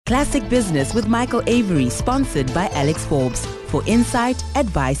Classic Business with Michael Avery, sponsored by Alex Forbes, for insight,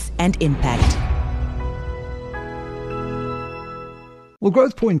 advice, and impact. Well,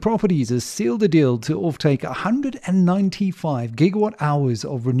 Growthpoint Properties has sealed a deal to offtake 195 gigawatt hours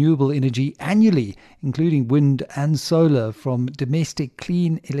of renewable energy annually, including wind and solar, from domestic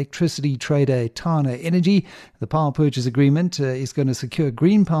clean electricity trader Estienne Energy. The power purchase agreement is going to secure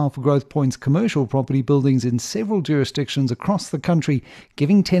green power for Growthpoint's commercial property buildings in several jurisdictions across the country,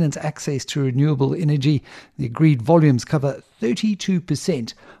 giving tenants access to renewable energy. The agreed volumes cover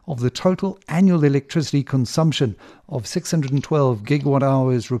 32% of the total annual electricity consumption of 612 gigawatt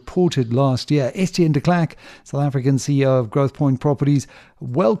hours reported last year. Estienne de Klerk, South African CEO of Growthpoint Properties,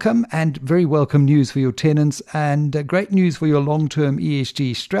 welcome, and very welcome news for your tenants, and great news for your long-term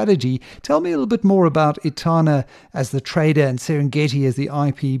ESG strategy. Tell me a little bit more about Estienne as the trader and Serengeti as the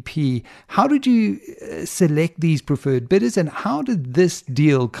IPP. How did you select these preferred bidders, and how did this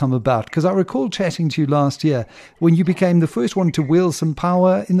deal come about? Because I recall chatting to you last year when you became the first one to wheel some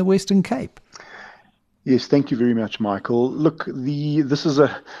power in the Western Cape. Yes, thank you very much, Michael. Look, this is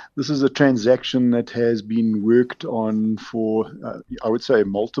a transaction that has been worked on for I would say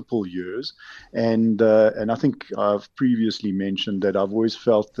multiple years, and I think I've previously mentioned that I've always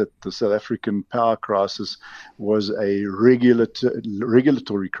felt that the South African power crisis was a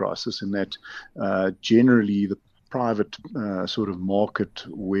regulatory crisis, in that generally the private sort of market,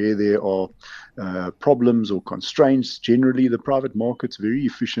 where there are problems or constraints, generally the private market's very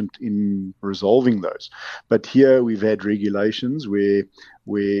efficient in resolving those. But here we've had regulations where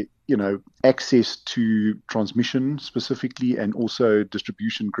access to transmission specifically, and also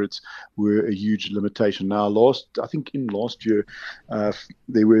distribution grids, were a huge limitation. Now, I think in last year,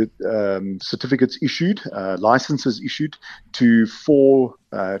 there were certificates issued, licenses issued to 4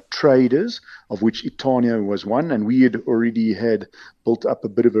 traders, of which Estienne was one, and we had already built up a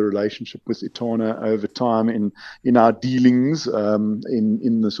bit of a relationship with Estienne over time in our dealings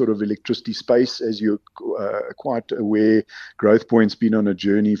in the sort of electricity space. As you're quite aware, Growthpoint's been on a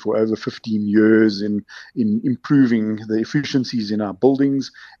journey for over 15 years in improving the efficiencies in our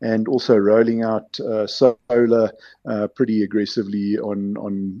buildings, and also rolling out solar pretty aggressively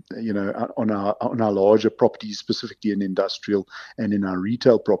on our larger properties, specifically in industrial and in our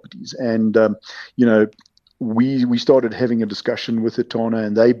retail properties. And we started having a discussion with Estienne,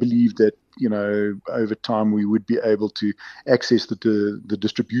 and they believed that over time we would be able to access the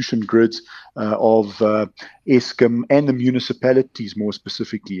distribution grids of Eskom and the municipalities more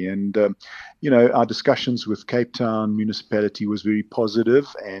specifically. And our discussions with Cape Town municipality was very positive,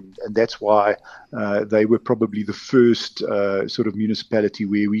 and that's why they were probably the first sort of municipality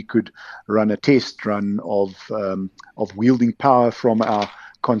where we could run a test run of wielding power from our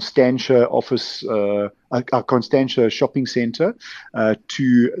Constantia office, our Constantia shopping centre,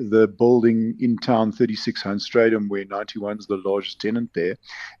 to the building in town, 36 Hunstradum, where 91 is the largest tenant there.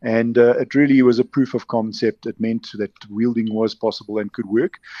 And it really was a proof of concept. It meant that wielding was possible and could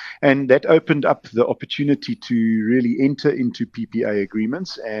work. And that opened up the opportunity to really enter into PPA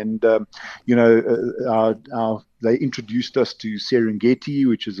agreements. And, they introduced us to Serengeti,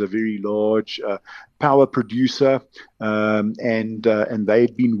 which is a very large power producer, and they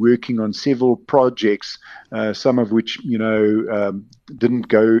had been working on several projects, some of which didn't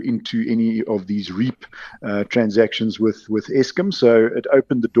go into any of these REAP transactions with Eskom. So it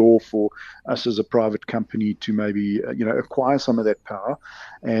opened the door for us as a private company to maybe acquire some of that power.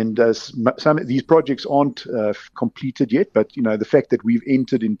 And some of these projects aren't completed yet, but the fact that we've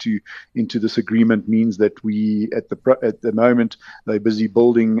entered into this agreement means that we at the moment they're busy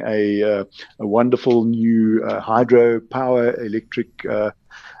building a wonderful new hydropower electric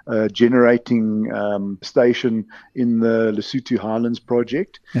generating station in the Lesotho Highlands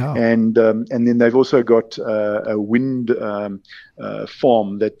project. Yeah. And then they've also got a wind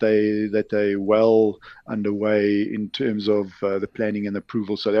farm that they well underway in terms of the planning and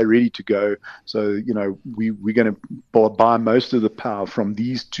approval. So they're ready to go. So we're going to buy most of the power from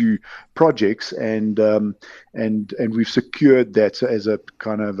these 2 projects, and we've secured that as a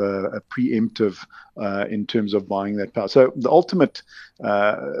kind of a preemptive in terms of buying that power. So the ultimate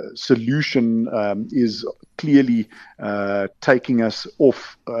solution is clearly taking us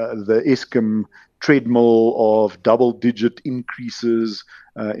off the Eskom treadmill of double-digit increases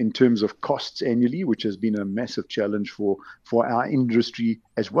in terms of costs annually, which has been a massive challenge for our industry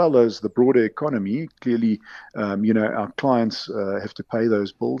as well as the broader economy. Clearly, our clients have to pay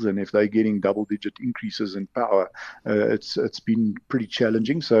those bills, and if they're getting double-digit increases in power, it's been pretty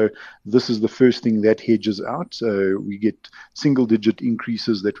challenging. So this is the first thing that hedges out. So we get single-digit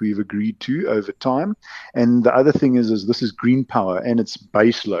increases that we've agreed to over time. And the other thing is this is green power, and it's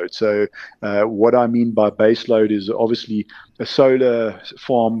base load. So what I mean by base load is obviously a solar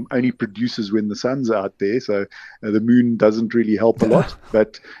farm only produces when the sun's out there, so the moon doesn't really help a lot.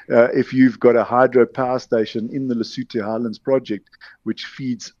 But if you've got a hydro power station in the Lesotho Highlands project, which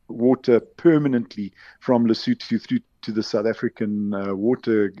feeds water permanently from Lesotho through to the South African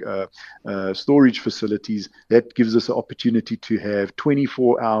water storage facilities, that gives us an opportunity to have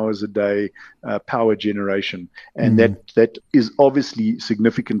 24 hours a day power generation. And that is obviously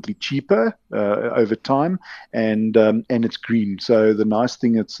significantly cheaper over time, and it's green. So the nice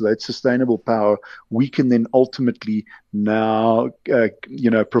thing is that sustainable power, we can then ultimately now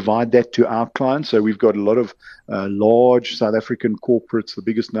provide that to our clients. So we've got a lot of large South African corporates, the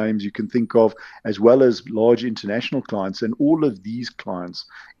biggest names you can think of, as well as large international clients. And all of these clients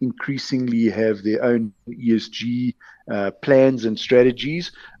increasingly have their own ESG plans and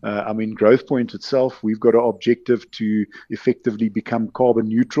strategies. Growthpoint itself, we've got an objective to effectively become carbon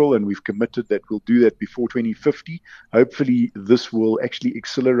neutral, and we've committed that we'll do that before 2050. Hopefully, this will actually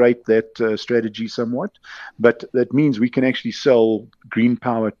accelerate that strategy somewhat. But that means we can actually sell green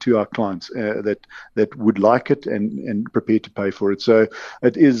power to our clients that would like it and prepared to pay for it. So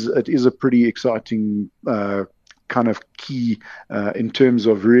it is a pretty exciting kind of key in terms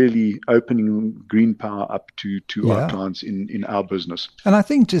of really opening green power up to our clients in our business. And I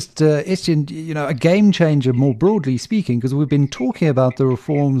think just, Estienne, a game changer more broadly speaking, because we've been talking about the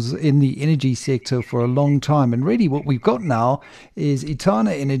reforms in the energy sector for a long time. And really what we've got now is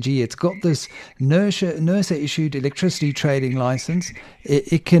Etana Energy. It's got this NERSA issued electricity trading license.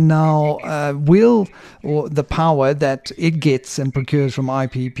 It can now will the power that it gets and procures from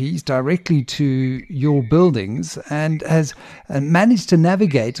IPPs directly to your buildings, and has managed to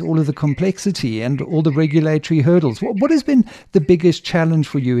navigate all of the complexity and all the regulatory hurdles. What has been the biggest challenge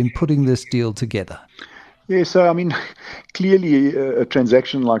for you in putting this deal together? Yeah, so clearly a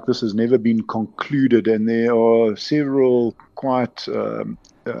transaction like this has never been concluded, and there are several quite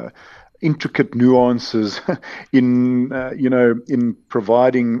intricate nuances in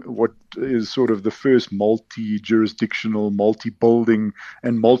providing what is sort of the first multi-jurisdictional, multi-building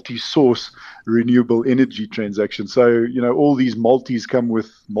and multi-source renewable energy transaction. So, all these multis come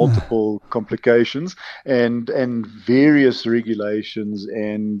with multiple complications and various regulations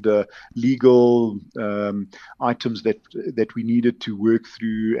and legal items that we needed to work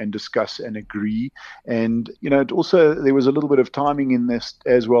through and discuss and agree. And, it also, there was a little bit of timing in this,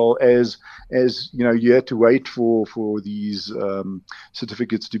 as well as you had to wait for these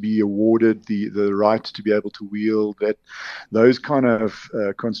certificates to be awarded, the right to be able to wield that, those kind of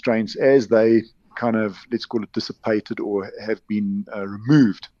constraints, as they kind of, let's call it, dissipated or have been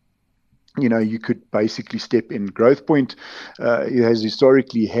removed. You could basically step in. Growthpoint it has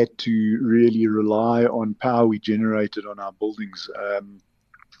historically had to really rely on power we generated on our buildings,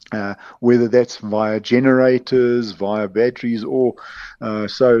 whether that's via generators, via batteries, or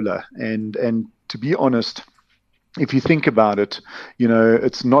solar. And to be honest, if you think about it,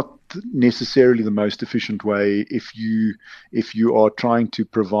 it's not necessarily the most efficient way if you are trying to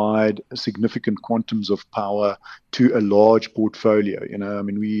provide significant quantums of power to a large portfolio.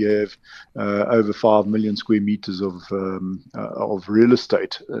 We have over 5 million square meters of real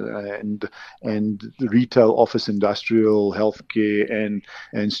estate, and the retail, office, industrial, healthcare,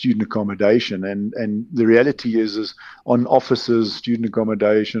 and student accommodation. And the reality is on offices, student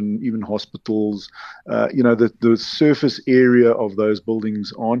accommodation, even hospitals, the surface area of those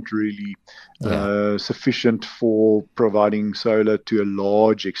buildings aren't really sufficient for providing solar to a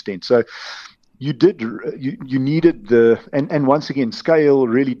large extent. So you needed and once again, scale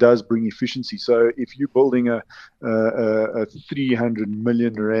really does bring efficiency. So if you're building a 300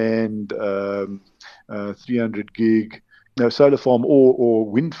 million rand 300 gig solar farm or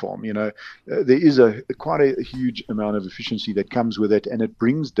wind farm, there is quite a huge amount of efficiency that comes with it, and it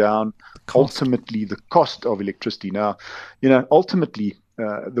brings down ultimately the cost of electricity. Now, ultimately,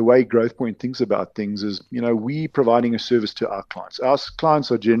 the way Growthpoint thinks about things is, we providing a service to our clients. Our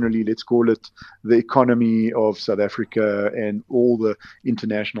clients are generally, let's call it, the economy of South Africa and all the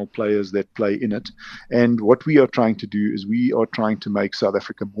international players that play in it. And what we are trying to do is we are trying to make South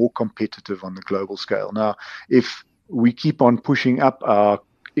Africa more competitive on the global scale. Now, if we keep on pushing up our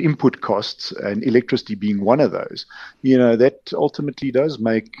input costs, and electricity being one of those, that ultimately does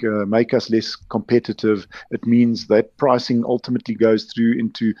make us less competitive. It means that pricing ultimately goes through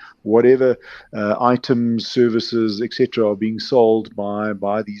into whatever items, services, etc., are being sold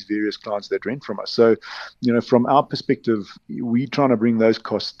by these various clients that rent from us. So, from our perspective, we're trying to bring those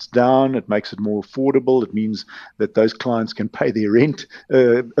costs down. It makes it more affordable. It means that those clients can pay their rent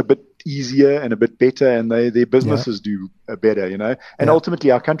a bit easier and a bit better, and their businesses do better, and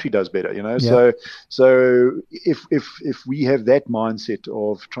ultimately our country does better, So if we have that mindset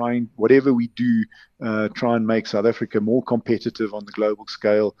of trying whatever we do, try and make South Africa more competitive on the global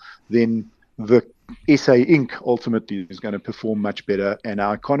scale, then the SA Inc. ultimately is going to perform much better, and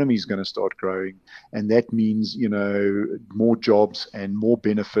our economy is going to start growing, and that means more jobs and more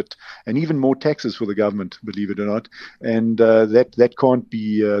benefit, and even more taxes for the government, believe it or not, and that can't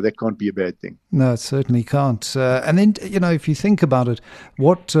be a bad thing. No, it certainly can't. And then if you think about it,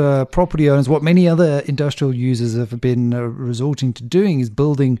 what property owners, what many other industrial users have been resorting to doing is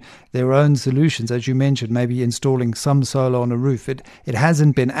building their own solutions, as you mentioned, maybe installing some solar on a roof. It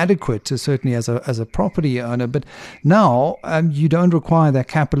hasn't been adequate, certainly as a property owner, but now you don't require that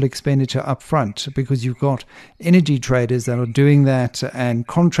capital expenditure up front because you've got energy traders that are doing that and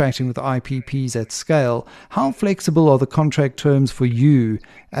contracting with IPPs at scale. How flexible are the contract terms for you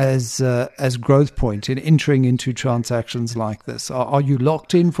as Growthpoint in entering into transactions like this? Are you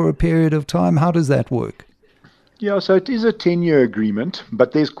locked in for a period of time? How does that work? Yeah, so it is a 10-year agreement,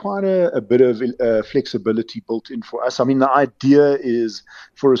 but there's quite a bit of flexibility built in for us. I mean, the idea is,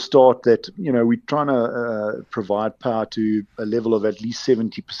 for a start, that, we're trying to provide power to a level of at least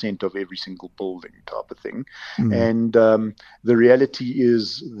 70% of every single building type of thing. And the reality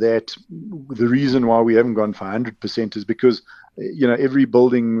is that the reason why we haven't gone for 100% is because every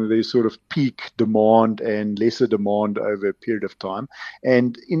building, there's sort of peak demand and lesser demand over a period of time.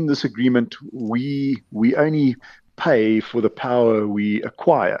 And in this agreement, we only pay for the power we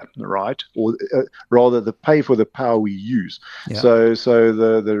acquire, right? Or rather, the pay for the power we use. Yeah. So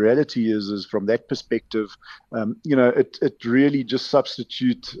the reality is from that perspective, it really just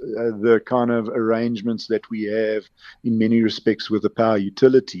substitutes the kind of arrangements that we have in many respects with the power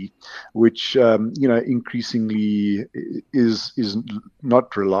utility, which increasingly is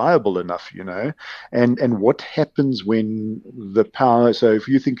not reliable enough, and what happens when the power. So if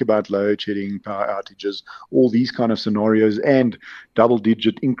you think about load shedding, power outages, all these kind of scenarios, and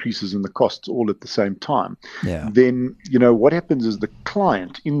double-digit increases in the costs all at the same time, then what happens is the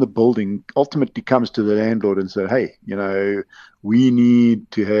client in the building ultimately comes to the landlord and says, hey, we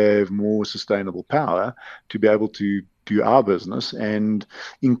need to have more sustainable power to be able to do our business. And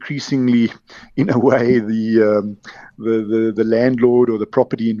increasingly, in a way, the landlord or the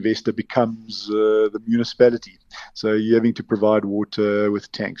property investor becomes the municipality. So you're having to provide water with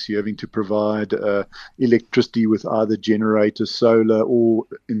tanks. You're having to provide electricity with either generators, solar, or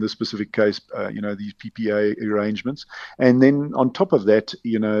in this specific case, these PPA arrangements. And then on top of that,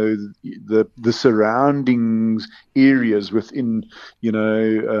 the surroundings areas within,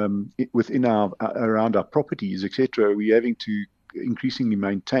 within around our properties, etc. We're having to increasingly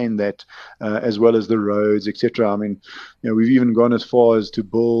maintain that, as well as the roads, etc. I mean, we've even gone as far as to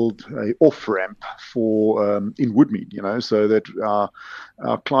build a off-ramp for in Woodmead, so that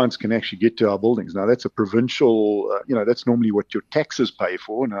our clients can actually get to our buildings. Now, that's a provincial, that's normally what your taxes pay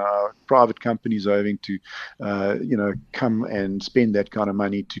for. Now, private companies are having to, come and spend that kind of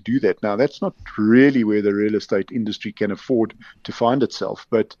money to do that. Now, that's not really where the real estate industry can afford to find itself,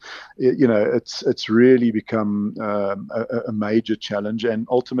 but it's really become a major challenge, and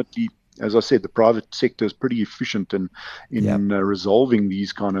ultimately, as I said, the private sector is pretty efficient in resolving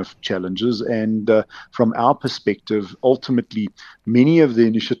these kind of challenges. And from our perspective, ultimately, many of the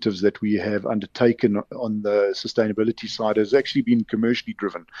initiatives that we have undertaken on the sustainability side has actually been commercially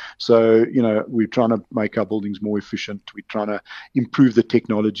driven. So, we're trying to make our buildings more efficient. We're trying to improve the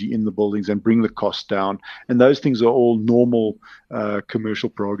technology in the buildings and bring the cost down. And those things are all normal commercial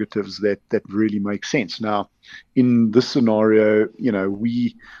prerogatives that really make sense. Now, in this scenario,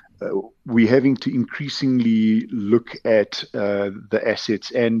 we're having to increasingly look at the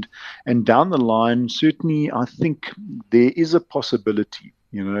assets, and down the line, certainly, I think there is a possibility,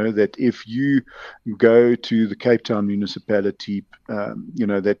 that if you go to the Cape Town municipality,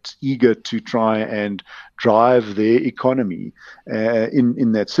 that's eager to try and drive their economy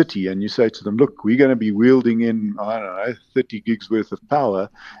in that city, and you say to them, look, we're going to be wielding in, 30 gigs worth of power,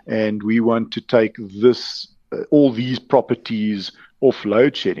 and we want to take all these properties off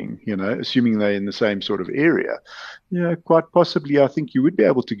load shedding, assuming they're in the same sort of area, quite possibly, I think you would be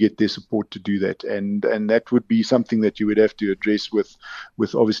able to get their support to do that, and that would be something that you would have to address with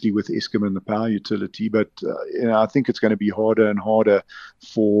obviously with Eskom and the power utility. But I think it's going to be harder and harder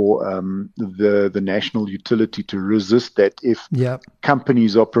for the national utility to resist that if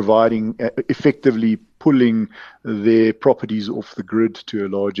companies are providing effectively pulling their properties off the grid to a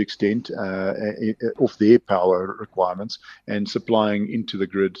large extent, off their power requirements, and supplying into the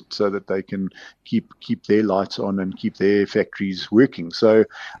grid so that they can keep their lights on and keep their factories working. So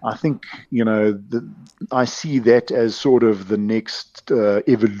I think, I see that as sort of the next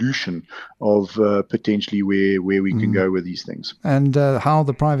evolution of potentially where we can go with these things. And how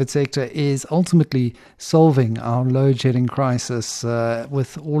the private sector is ultimately solving our load shedding crisis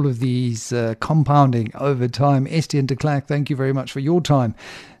with all of these compounding over time. Estienne de Klerk, thank you very much for your time.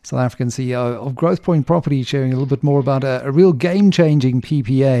 South African CEO of Growthpoint Property, sharing a little bit more about a real game-changing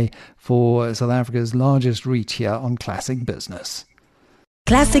PPA for South Africa's largest REIT here on Classic Business.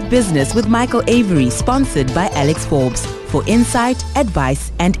 Classic Business with Michael Avery, sponsored by Alex Forbes, for insight,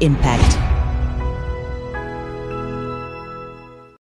 advice and impact.